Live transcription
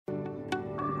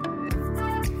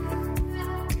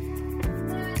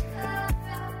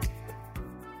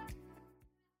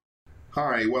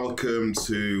Hi, welcome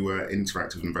to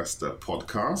Interactive Investor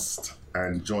Podcast,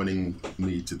 and joining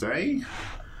me today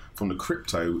from the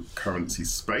cryptocurrency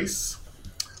space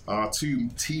are two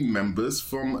team members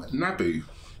from Knabu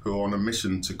who are on a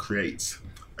mission to create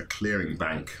a clearing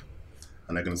bank,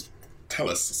 and they're going to tell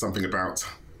us something about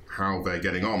how they're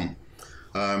getting on.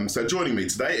 So joining me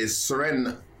today is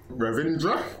Suren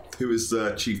Ravindra, who is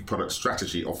the Chief Product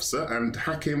Strategy Officer, and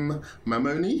Hakim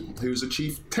Mamoni, who is the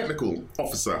Chief Technical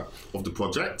Officer of the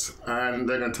project. And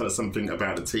they're going to tell us something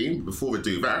about the team. Before we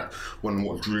do that,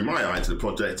 what drew my eye to the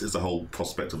project is the whole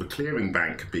prospect of a clearing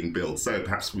bank being built. So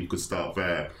perhaps we could start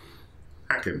there.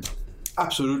 Hakim.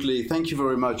 Absolutely. Thank you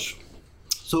very much.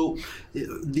 So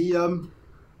the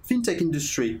fintech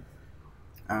industry,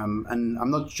 and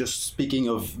I'm not just speaking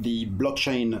of the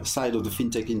blockchain side of the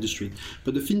fintech industry,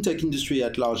 but the fintech industry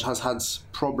at large has had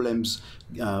problems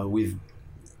with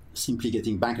simply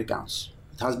getting bank accounts.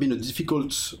 It has been a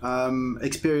difficult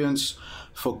experience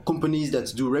for companies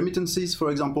that do remittances, for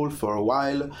example, for a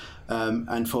while,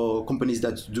 and for companies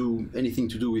that do anything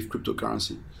to do with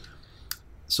cryptocurrency.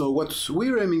 So what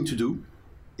we're aiming to do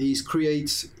is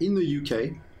create in the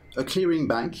UK a clearing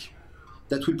bank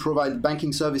that will provide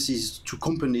banking services to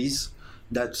companies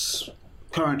that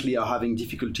currently are having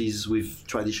difficulties with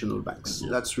traditional banks.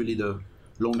 Yeah. That's really the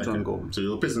long-term goal. So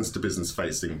you're a business-to-business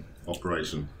facing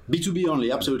operation? B2B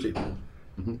only, absolutely.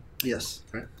 Mm-hmm. Yes.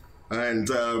 Okay. And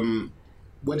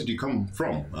where did you come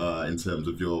from in terms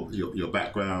of your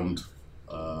background,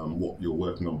 what you're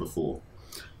working on before?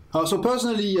 So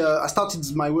personally, I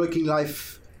started my working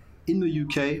life in the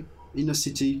UK, in a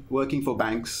city, working for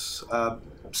banks,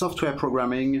 software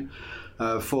programming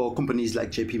for companies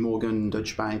like JP Morgan,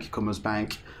 Deutsche Bank, Commerce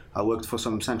Bank. I worked for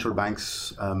some central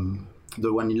banks.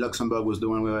 The one in Luxembourg was the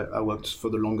one where I worked for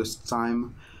the longest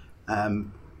time.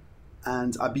 And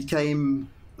I became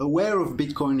aware of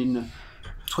Bitcoin in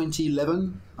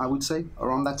 2011, I would say,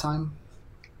 around that time.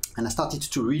 And I started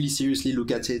to really seriously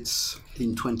look at it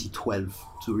in 2012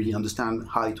 to really understand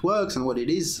how it works and what it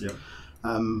is. Yeah.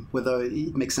 Whether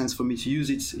it makes sense for me to use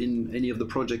it in any of the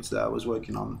projects that I was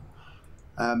working on.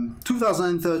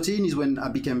 2013 is when I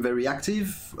became very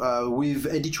active. With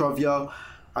Eddie Travia,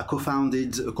 I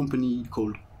co-founded a company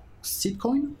called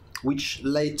Seedcoin, which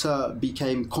later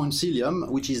became Coincilium,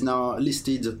 which is now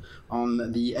listed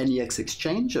on the NEX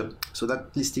exchange. So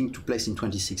that listing took place in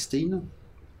 2016.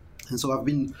 And so I've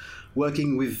been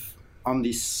working on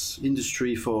this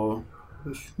industry for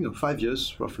 5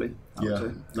 years, roughly.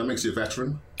 That makes you a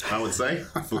veteran, I would say,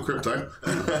 for crypto.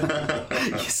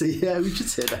 So yeah, we should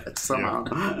say that somehow.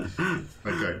 Yeah.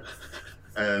 Okay.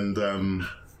 And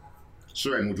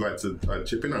Suren would like to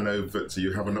chip in. I know that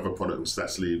you have another product which is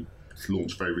actually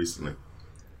launched very recently.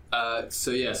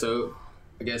 So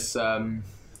I guess I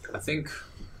think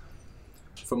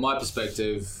from my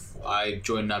perspective, I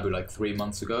joined Knabu like 3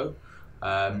 months ago.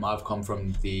 I've come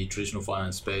from the traditional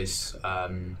finance space.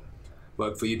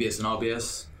 Worked for UBS and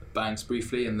RBS banks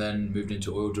briefly, and then moved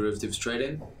into oil derivatives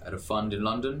trading at a fund in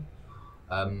London.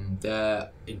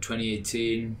 There in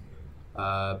 2018,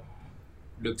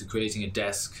 looked at creating a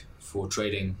desk for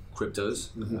trading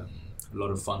cryptos. Mm-hmm. A lot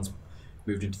of funds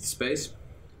moved into the space,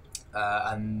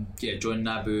 and joined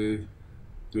Knabu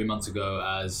 3 months ago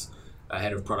as a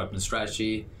head of product and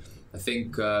strategy. I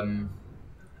think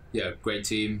great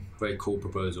team, very cool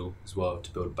proposal as well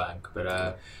to build a bank,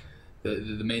 but.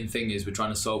 The main thing is we're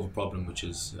trying to solve a problem which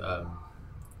is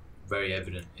very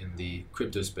evident in the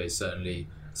crypto space, certainly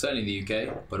in the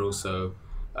UK, but also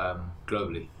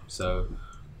globally. So,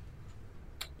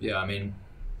 I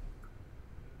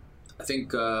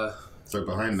think... So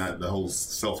behind that, the whole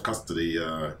self-custody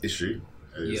issue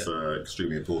is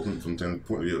extremely important from the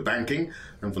point of view of banking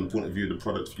and from the point of view of the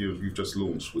product you've just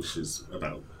launched, which is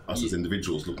about us as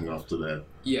individuals looking after their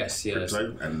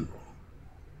crypto and...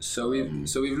 So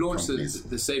we've launched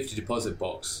the safety deposit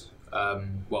box.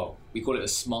 We call it a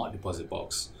smart deposit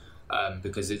box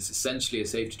because it's essentially a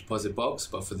safety deposit box,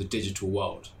 but for the digital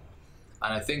world.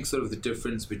 And I think sort of the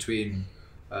difference between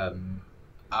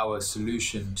our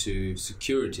solution to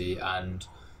security and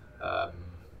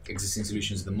existing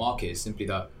solutions in the market is simply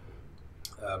that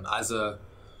as a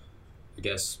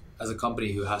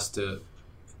company who has to,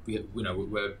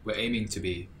 we're aiming to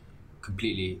be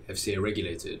completely FCA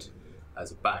regulated as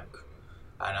a bank,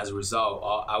 and as a result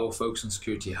our focus on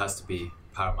security has to be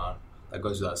paramount. That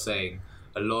goes without saying.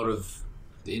 A lot of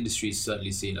the industry is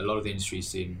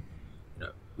seen,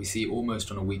 we see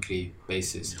almost on a weekly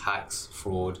basis hacks,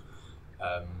 fraud,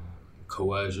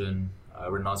 coercion. I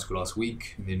read an article earlier this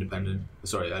week in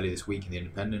the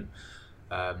Independent,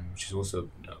 which is also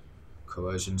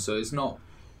coercion. So it's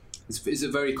a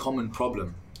very common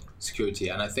problem. security.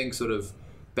 And I think sort of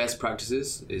best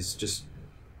practices is just,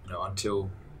 until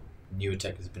newer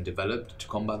tech has been developed to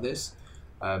combat this,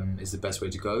 is the best way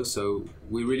to go. So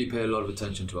we really pay a lot of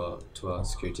attention to our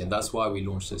security, and that's why we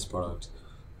launched this product.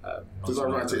 Does that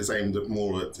right? It's aimed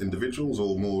more at individuals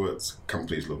or more at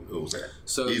companies, or is it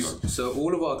so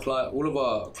all of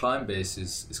our client base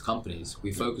is companies.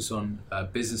 We focus on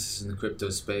businesses in the crypto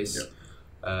space.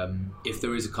 If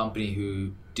there is a company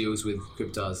who deals with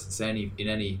cryptos in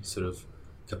any sort of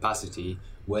capacity,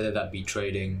 whether that be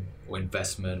trading or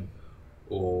investment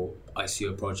or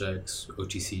ICO projects,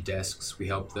 OTC desks, we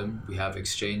help them. We have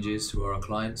exchanges who are our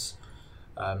clients.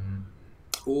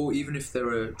 Or even if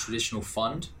they're a traditional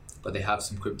fund, but they have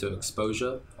some crypto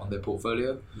exposure on their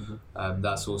portfolio,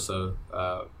 that's also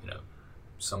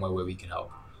somewhere where we can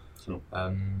help. Sure.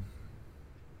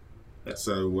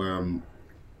 So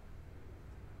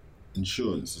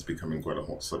insurance is becoming quite a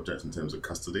hot subject in terms of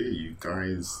custody. Are you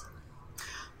guys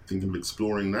thinking of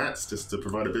exploring that just to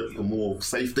provide a bit more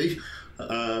safety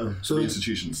to the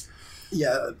institutions?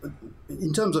 Yeah,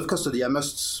 in terms of custody, I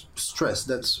must stress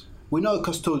that we're not a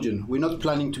custodian. We're not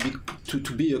planning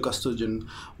to be a custodian.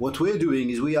 What we're doing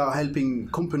is we are helping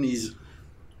companies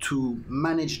to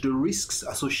manage the risks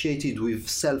associated with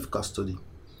self-custody.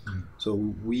 So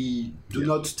we do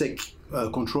not take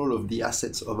control of the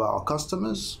assets of our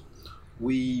customers.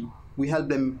 We help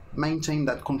them maintain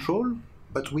that control,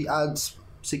 but we add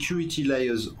security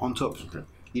layers on top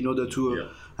in order to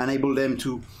enable them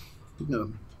to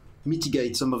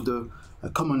mitigate some of the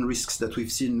common risks that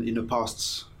we've seen in the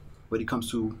past when it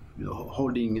comes to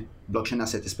holding blockchain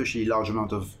assets, especially large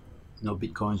amount of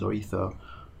bitcoins or ether,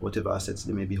 whatever assets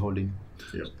they may be holding.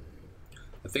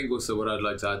 I think also what I'd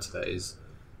like to add to that is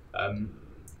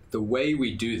the way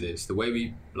we do this, the way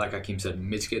we, like Hakim said,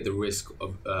 mitigate the risk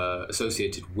of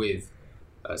associated with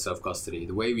self-custody.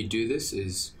 The way we do this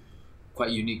is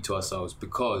quite unique to ourselves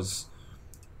because,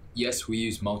 yes, we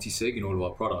use multi-sig in all of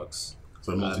our products.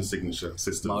 So a multi-signature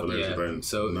system for those who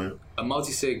don't know. A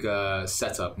multi-sig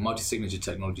setup, multi-signature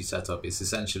technology setup is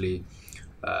essentially,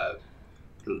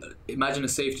 imagine a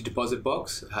safety deposit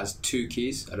box. It has 2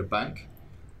 keys at a bank.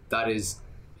 That is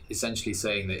essentially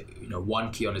saying that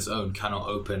one key on its own cannot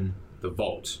open the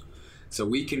vault. So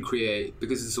we can create,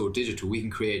 because it's all digital, we can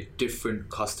create different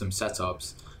custom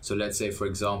setups. So let's say, for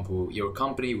example, you're a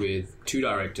company with 2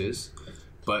 directors,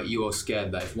 but you are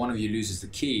scared that if one of you loses the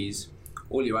keys,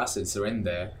 all your assets are in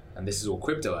there, and this is all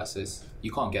crypto assets,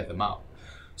 you can't get them out.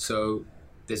 So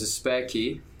there's a spare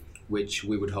key, which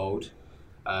we would hold,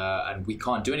 and we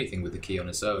can't do anything with the key on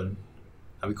its own,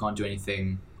 and we can't do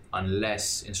anything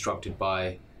unless instructed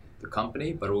by the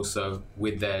company, but also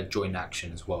with their joint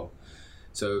action as well.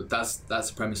 So that's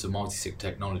the premise of multi-sig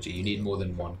technology. You need more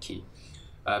than one key.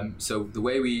 So the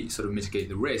way we sort of mitigate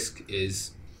the risk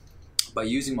is by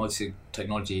using multi-sig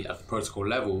technology at the protocol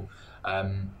level,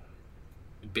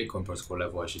 Bitcoin protocol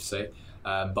level, I should say,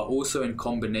 but also in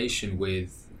combination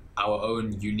with our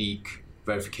own unique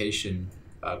verification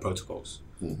protocols.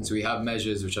 So we have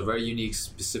measures which are very unique,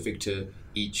 specific to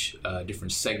each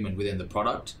different segment within the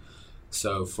product.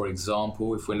 So, for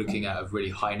example, if we're looking at a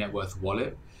really high net worth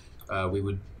wallet, we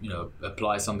would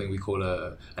apply something we call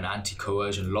an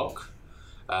anti-coercion lock.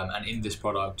 And in this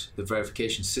product, the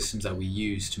verification systems that we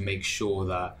use to make sure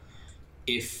that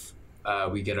if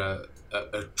we get a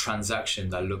transaction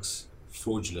that looks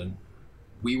fraudulent,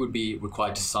 we would be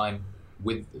required to sign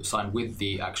with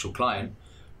the actual client,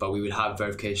 but we would have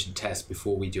verification tests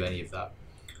before we do any of that.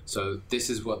 So this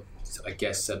is what I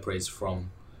guess separates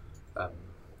from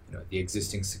the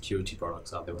existing security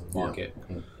products out there in the market.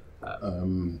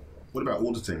 What about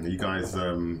auditing? Are you guys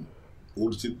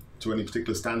audited to any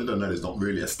particular standard? I know there's not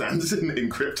really a standard in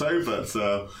crypto, but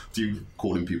do you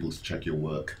call in people to check your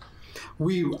work?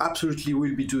 We absolutely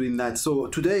will be doing that. So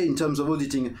today, in terms of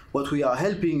auditing, what we are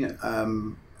helping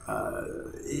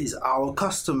is our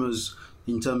customers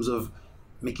in terms of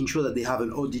making sure that they have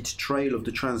an audit trail of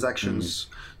the transactions.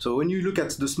 So when you look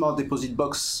at the smart deposit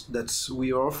box that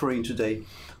we are offering today,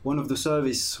 one of the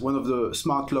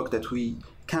smart lock that we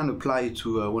can apply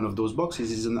to one of those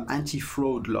boxes is an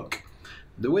anti-fraud lock.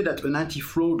 The way that an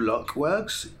anti-fraud lock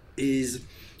works is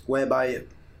whereby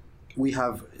we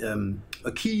have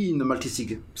a key in the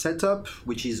multi-sig setup,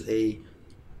 which is a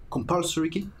compulsory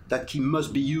key. That key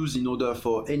must be used in order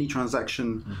for any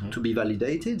transaction to be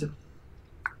validated.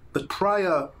 But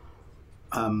prior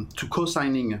to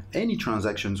co-signing any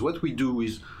transactions, what we do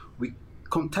is we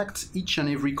contact each and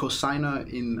every co-signer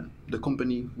in the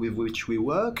company with which we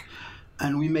work,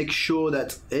 and we make sure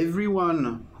that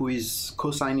everyone who is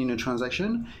co-signing a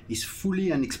transaction is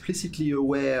fully and explicitly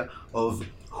aware of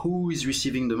who is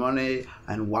receiving the money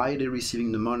and why they're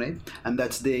receiving the money, and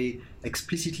that they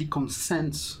explicitly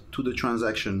consent to the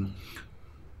transaction.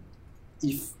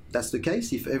 If that's the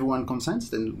case, if everyone consents,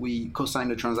 then we co-sign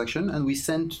the transaction and we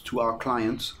send to our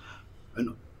clients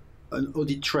an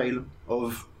audit trail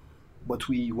of what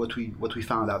we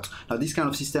found out. Now, this kind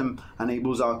of system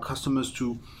enables our customers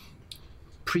to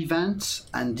prevent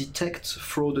and detect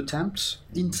fraud attempts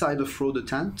inside a fraud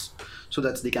attempt, so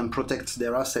that they can protect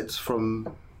their assets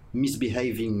from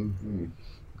misbehaving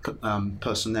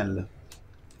personnel.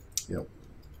 Yep.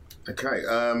 Okay.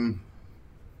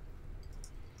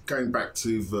 Going back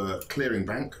to the clearing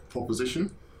bank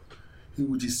proposition, who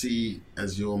would you see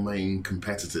as your main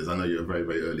competitors? I know you're a very,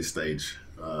 very early stage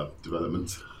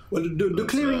development. Well, the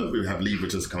clearing... we have Libra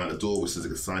just come out the door, which has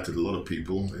excited a lot of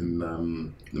people in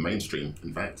the mainstream,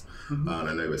 in fact. And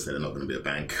I know they say they're not going to be a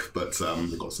bank, but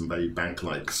they've got some very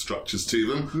bank-like structures to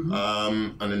them.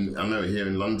 And then I know here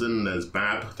in London, there's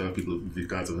BAB. I don't know if you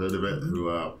guys have heard of it, who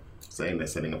are saying they're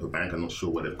setting up a bank. I'm not sure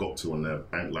where they've got to on their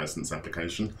bank license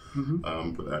application,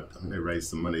 but I think they raised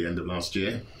some money end of last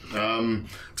year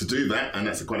to do that, and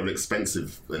that's quite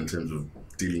expensive in terms of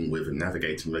dealing with and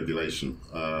navigating regulation.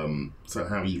 So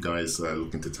how are you guys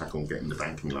looking to tackle getting the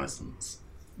banking license?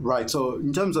 Right, so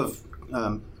in terms of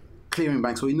clearing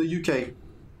banks, so in the UK,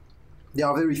 there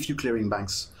are very few clearing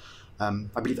banks.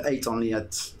 I believe 8 only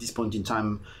at this point in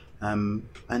time,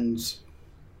 and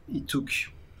it took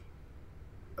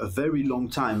a very long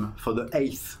time for the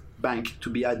 8th bank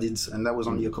to be added, and that was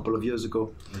only a couple of years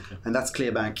ago. And that's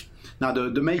ClearBank. Now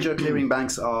the major clearing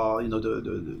banks are,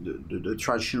 the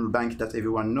traditional bank that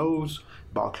everyone knows,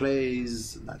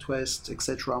 Barclays, NatWest,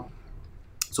 etc.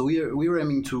 So we're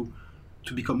aiming to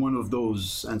become one of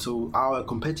those, and so our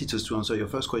competitors, to answer your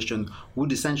first question,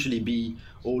 would essentially be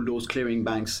all those clearing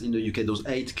banks in the UK, those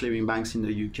 8 clearing banks in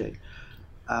the UK.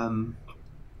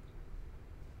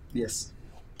 Yes.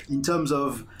 In terms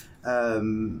of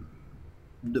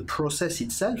the process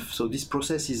itself, so this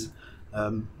process is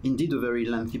indeed a very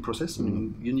lengthy process. I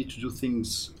mean, you need to do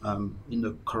things in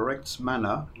the correct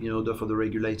manner in order for the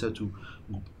regulator to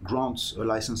grant a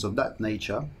license of that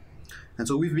nature. And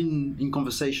so we've been in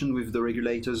conversation with the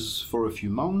regulators for a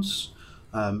few months.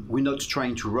 We're not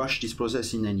trying to rush this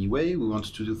process in any way. We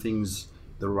want to do things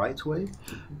the right way.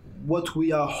 What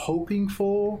we are hoping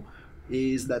for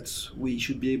is that we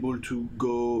should be able to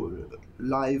go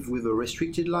live with a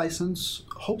restricted license,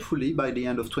 hopefully by the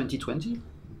end of 2020.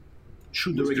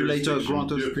 Should the regulator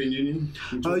grant us... European Union?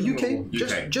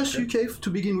 UK, just UK to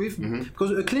begin with.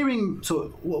 Because a clearing...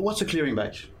 So what's a clearing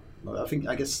bank?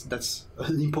 I guess that's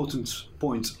an important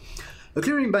point. A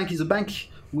clearing bank is a bank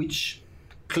which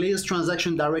clears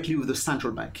transaction directly with the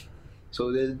central bank. So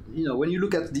when you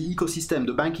look at the ecosystem,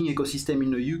 the banking ecosystem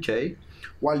in the UK,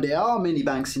 while there are many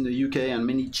banks in the UK and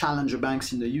many challenger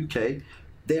banks in the UK,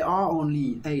 there are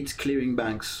only 8 clearing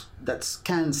banks that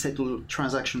can settle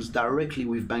transactions directly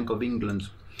with Bank of England.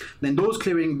 Then those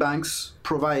clearing banks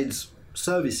provide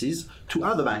services to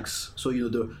other banks. So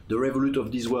the Revolut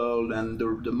of this world and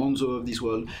the Monzo of this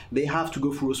world, they have to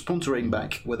go through a sponsoring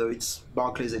bank, whether it's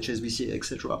Barclays, HSBC,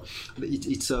 etc.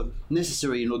 It's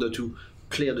necessary in order to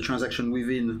clear the transaction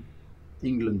within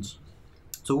England.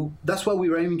 So that's what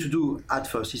we're aiming to do at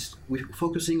first. Is we're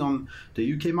focusing on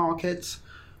the UK market.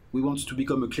 We want to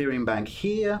become a clearing bank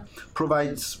here,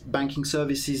 provides banking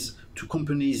services to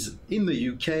companies in the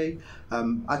UK.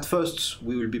 At first,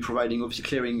 we will be providing obviously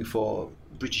clearing for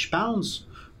British pounds.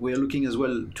 We're looking as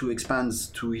well to expand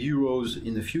to euros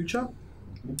in the future,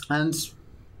 and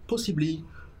possibly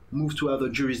move to other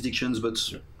jurisdictions, but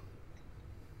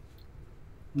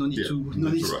no need to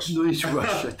rush. Let's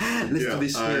do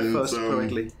this here first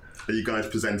correctly. Are you guys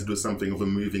presented with something of a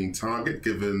moving target,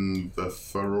 given the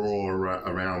furore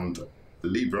around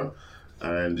Libra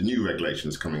and the new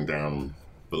regulations coming down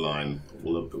the line?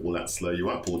 Will that slow you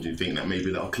up, or do you think that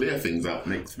maybe that'll clear things up,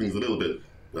 make things a little bit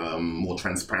more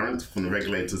transparent from the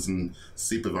regulators and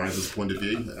supervisors' point of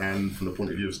view, and from the point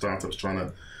of view of startups trying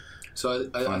to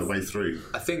find a way through?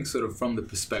 I think sort of from the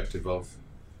perspective of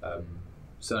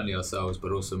certainly ourselves,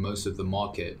 but also most of the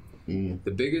market,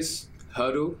 the biggest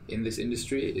hurdle in this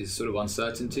industry is sort of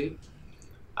uncertainty.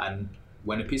 And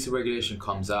when a piece of regulation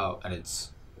comes out and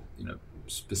it's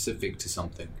specific to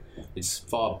something, it's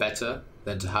far better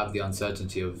than to have the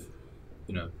uncertainty of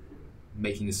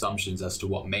making assumptions as to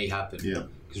what may happen.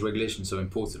 Because regulation is so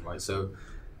important, right? So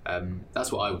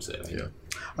that's what I would say.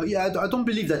 I don't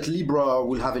believe that Libra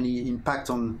will have any impact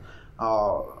on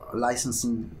our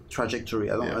licensing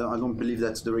trajectory. I don't believe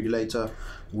that the regulator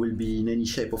will be in any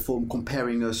shape or form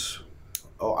comparing us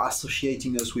or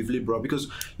associating us with Libra, because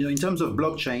in terms of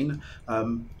blockchain,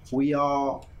 we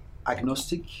are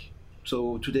agnostic.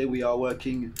 So today we are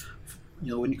working,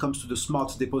 when it comes to the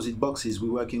smart deposit boxes,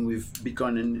 we're working with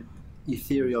Bitcoin and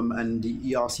Ethereum and the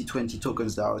ERC20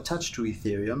 tokens that are attached to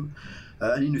Ethereum.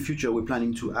 And in the future, we're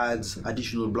planning to add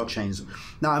additional blockchains.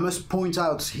 Now, I must point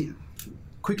out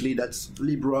quickly that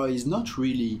Libra is not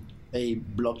really a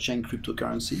blockchain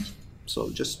cryptocurrency. So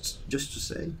just to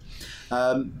say,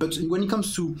 but when it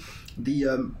comes to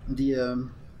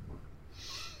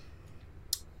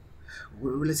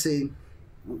let's say,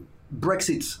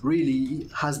 Brexit really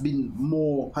has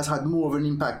had more of an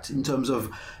impact in terms of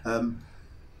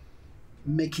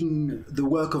making the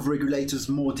work of regulators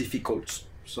more difficult.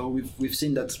 So we've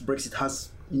seen that Brexit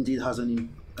has an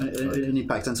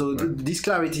impact, and so this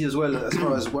clarity as well as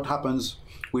far as what happens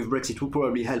with Brexit will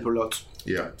probably help a lot.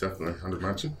 Yeah, definitely, I'd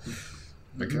imagine.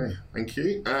 Okay, thank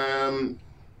you.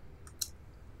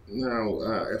 Now,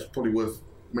 it's probably worth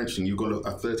mentioning you've got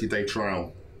a 30-day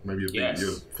trial. Maybe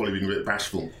you're probably being a bit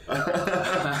bashful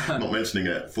not mentioning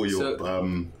it for your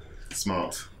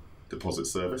smart deposit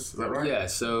service. Is that right? Yeah,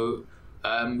 so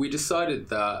we decided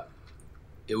that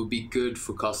it would be good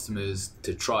for customers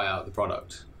to try out the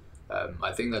product.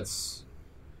 I think that's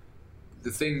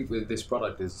the thing with this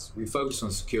product is we focus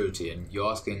on security, and you're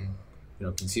asking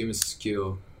consumers to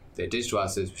secure their digital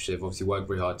assets, which they've obviously worked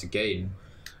very hard to gain.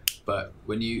 But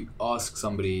when you ask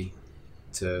somebody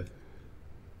to,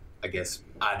 I guess,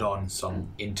 add on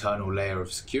some internal layer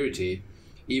of security,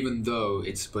 even though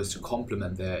it's supposed to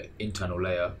complement their internal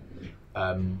layer,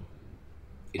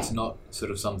 it's not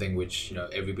sort of something which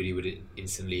everybody would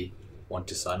instantly want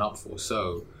to sign up for.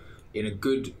 So, in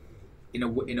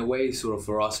a way, sort of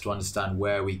for us to understand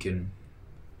where we can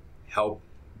help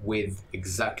with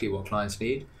exactly what clients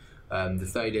need, the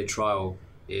 30-day trial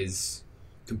is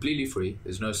completely free.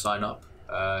 There's no sign up.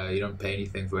 You don't pay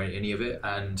anything for any of it,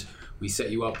 and we set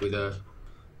you up with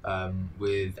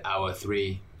with our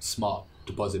 3 smart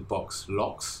deposit box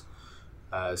locks.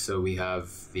 So we have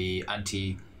the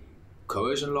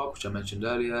anti-coercion lock, which I mentioned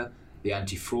earlier, the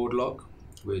anti-fraud lock,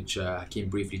 which Hakim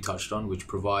briefly touched on, which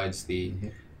provides the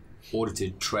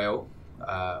audited trail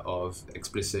of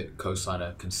explicit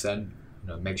cosigner consent.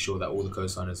 Make sure that all the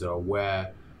cosigners are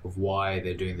aware of why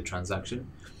they're doing the transaction,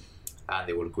 and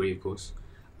they will agree, of course.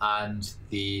 And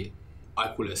I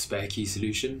call it a spare key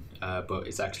solution, but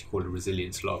it's actually called a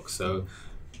resilience lock. So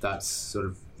that's sort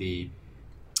of the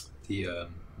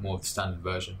more of the standard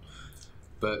version.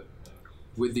 But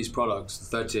with these products,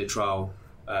 the 30-day trial,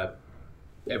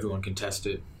 everyone can test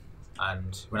it.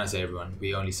 And when I say everyone,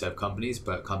 we only serve companies,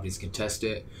 but companies can test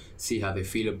it, see how they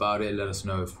feel about it, let us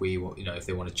know if if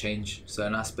they want to change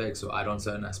certain aspects or add on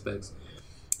certain aspects.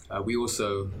 We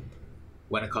also,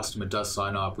 when a customer does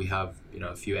sign up, we have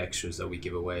a few extras that we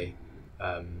give away.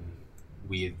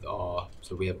 We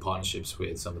have partnerships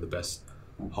with some of the best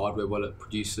hardware wallet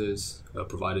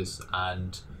providers,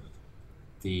 and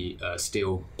the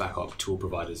steel backup tool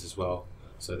providers as well.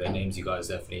 So they're names you guys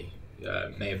definitely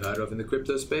may have heard of in the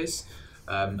crypto space,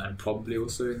 and probably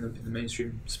also in the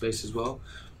mainstream space as well.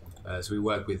 So we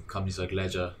work with companies like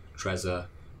Ledger, Trezor,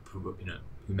 who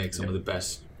make some of the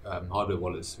best hardware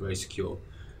wallets, very secure.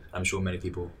 I'm sure many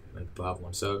people have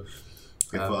one. So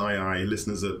FYI,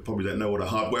 listeners that probably don't know what a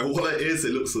hardware wallet is,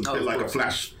 it looks a bit like a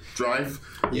flash drive.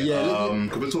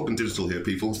 Because we're talking digital here,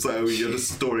 people. So you're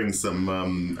just storing some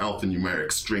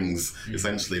alphanumeric strings,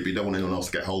 essentially, but you don't want anyone else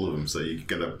to get hold of them. So you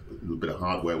get a little bit of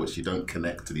hardware which you don't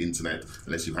connect to the internet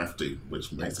unless you have to,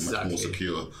 which makes it much more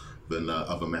secure than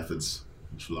other methods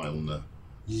which rely on the...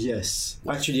 Yes,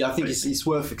 actually, I think it's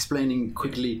worth explaining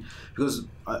quickly, because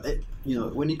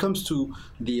when it comes to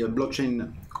the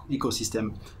blockchain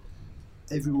ecosystem,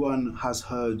 everyone has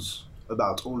heard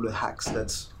about all the hacks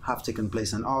that have taken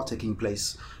place and are taking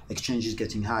place. Exchanges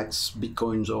getting hacked,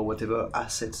 bitcoins or whatever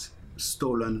assets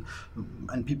stolen,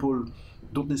 and people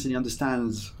don't necessarily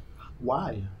understand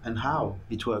why and how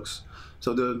it works.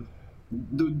 So the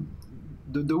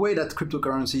way that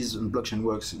cryptocurrencies and blockchain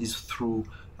works is through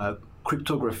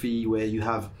cryptography, where you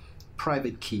have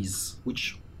private keys,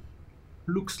 which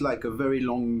looks like a very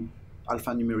long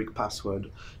alphanumeric password.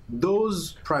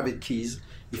 Those private keys,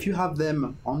 if you have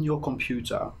them on your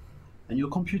computer, and your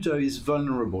computer is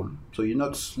vulnerable, so you're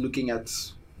not looking at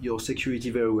your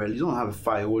security very well, you don't have a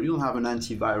firewall, you don't have an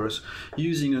antivirus,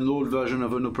 using an old version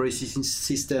of an operating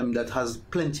system that has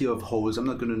plenty of holes, I'm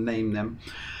not going to name them,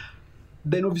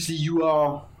 then obviously you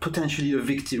are potentially a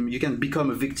victim. You can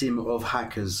become a victim of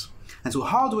hackers. And so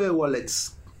hardware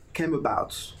wallets came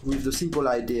about with the simple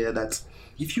idea that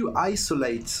if you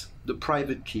isolate the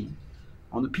private key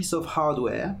on a piece of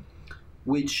hardware,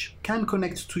 which can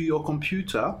connect to your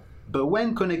computer, but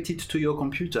when connected to your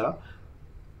computer,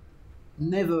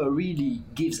 never really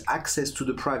gives access to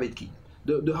the private key.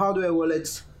 The hardware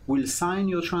wallet will sign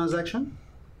your transaction,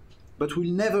 but will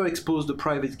never expose the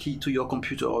private key to your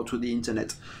computer or to the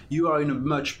internet. You are in a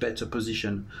much better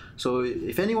position. So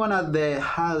if anyone out there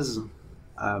has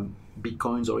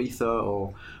Bitcoins or Ether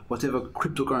or whatever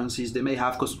cryptocurrencies they may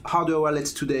have, because hardware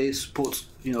wallets today support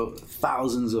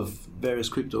thousands of various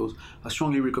cryptos, I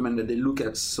strongly recommend that they look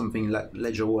at something like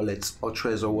Ledger wallets or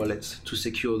Trezor wallets to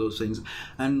secure those things.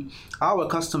 And our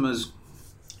customers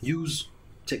use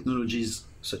technologies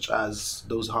such as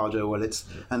those hardware wallets,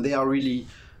 and they are really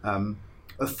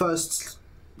a first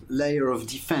layer of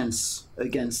defense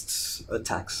against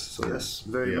attacks. So that's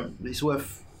it's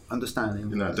worth understanding.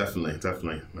 No, definitely.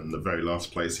 And the very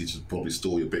last place you should probably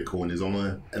store your Bitcoin is on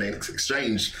an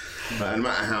exchange, no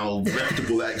matter how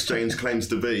reputable that exchange claims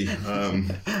to be.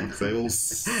 They all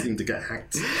seem to get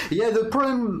hacked. Yeah, the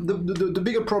problem, the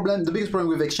biggest problem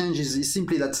with exchanges is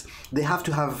simply that they have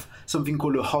to have something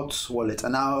called a hot wallet.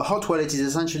 And now a hot wallet is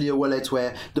essentially a wallet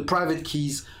where the private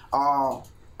keys are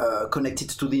connected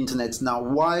to the internet. Now,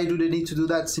 why do they need to do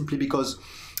that? Simply because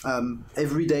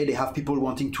every day they have people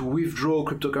wanting to withdraw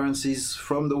cryptocurrencies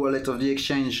from the wallet of the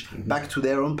exchange back to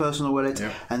their own personal wallet,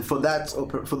 and for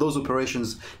those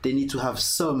operations they need to have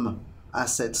some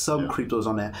assets, some cryptos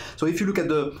on there. So if you look at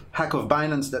the hack of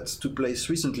Binance that took place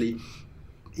recently,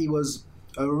 it was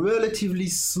a relatively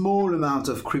small amount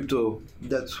of crypto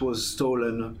that was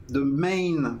stolen. The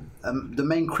main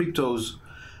cryptos,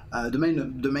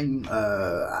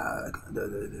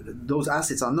 those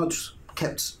assets are not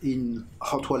kept in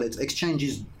hot wallets.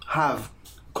 Exchanges have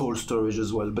cold storage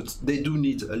as well, but they do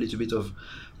need a little bit of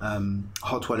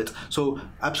hot wallet. So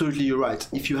absolutely, you're right.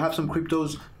 If you have some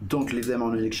cryptos, don't leave them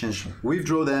on an exchange.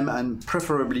 Withdraw them and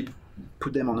preferably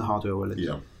put them on a hardware wallet.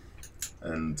 Yeah,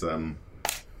 and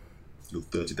your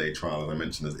 30-day trial, as I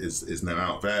mentioned, is now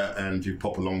out there, and you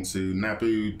pop along to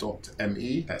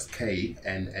knabu.me. That's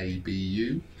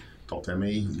KNABU.me.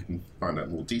 You can find out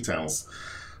more details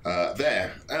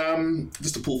there.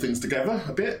 Just to pull things together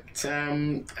a bit,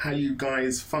 how you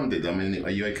guys funded? I mean, are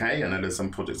you okay? I know there's some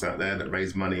projects out there that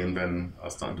raise money and then are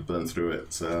starting to burn through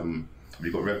it. Have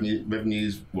you got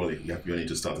revenues? Well, you only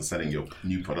just started selling your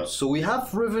new products. So we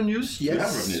have revenues,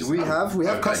 yes. We have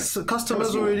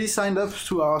customers already signed up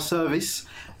to our service,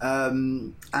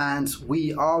 and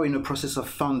we are in a process of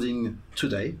funding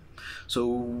today. So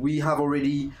we have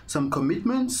already some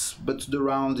commitments, but the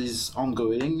round is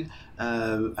ongoing,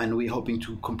 and we're hoping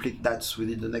to complete that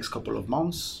within the next couple of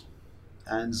months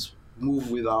and move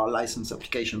with our license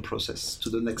application process to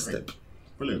the next step.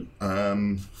 Brilliant.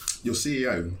 Your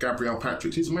CEO, Gabrielle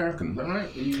Patrick, she's American, is that right?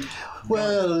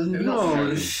 Well,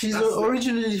 no, she's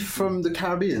originally from the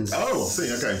Caribbean. Oh, I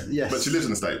see, okay. Yes. But she lives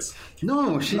in the States?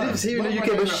 No, she lives here in the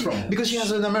UK, but because she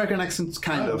has an American accent,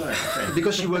 kind of. Right, okay.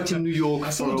 Because she worked in New York. I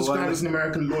saw her described as an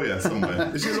American lawyer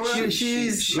somewhere. Is she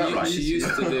a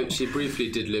lawyer? She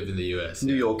briefly did live in the US.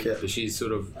 New York, yeah. So she's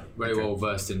sort of very well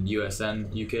versed in US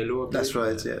and UK law. That's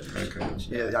right, yeah. Okay.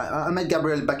 Yeah, I met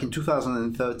Gabrielle back in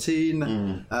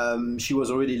 2013. She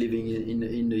was already living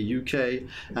in the UK,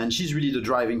 and she's really the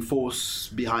driving force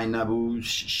behind Knabu.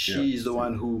 She's the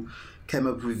one who came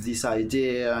up with this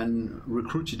idea and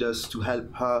recruited us to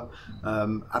help her.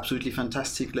 Absolutely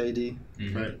fantastic lady.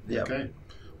 Right. Yeah. Okay.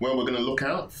 Well, we're going to look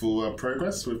out for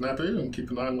progress with Knabu and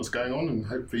keep an eye on what's going on, and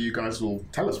hopefully you guys will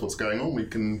tell us what's going on. We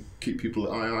can keep people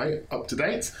up to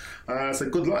date. So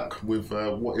good luck with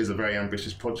what is a very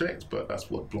ambitious project, but that's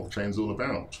what blockchain's all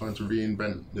about, trying to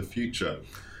reinvent the future.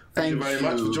 Thank you very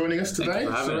much for joining us today,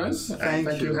 Suren. And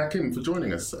thank you, Hakim, for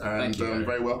joining us. And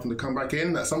very welcome to come back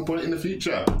in at some point in the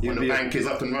future when the bank is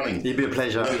up and running. It'd be a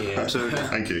pleasure. Yeah. Absolutely.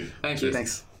 Thank you. Thank you.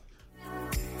 Thanks.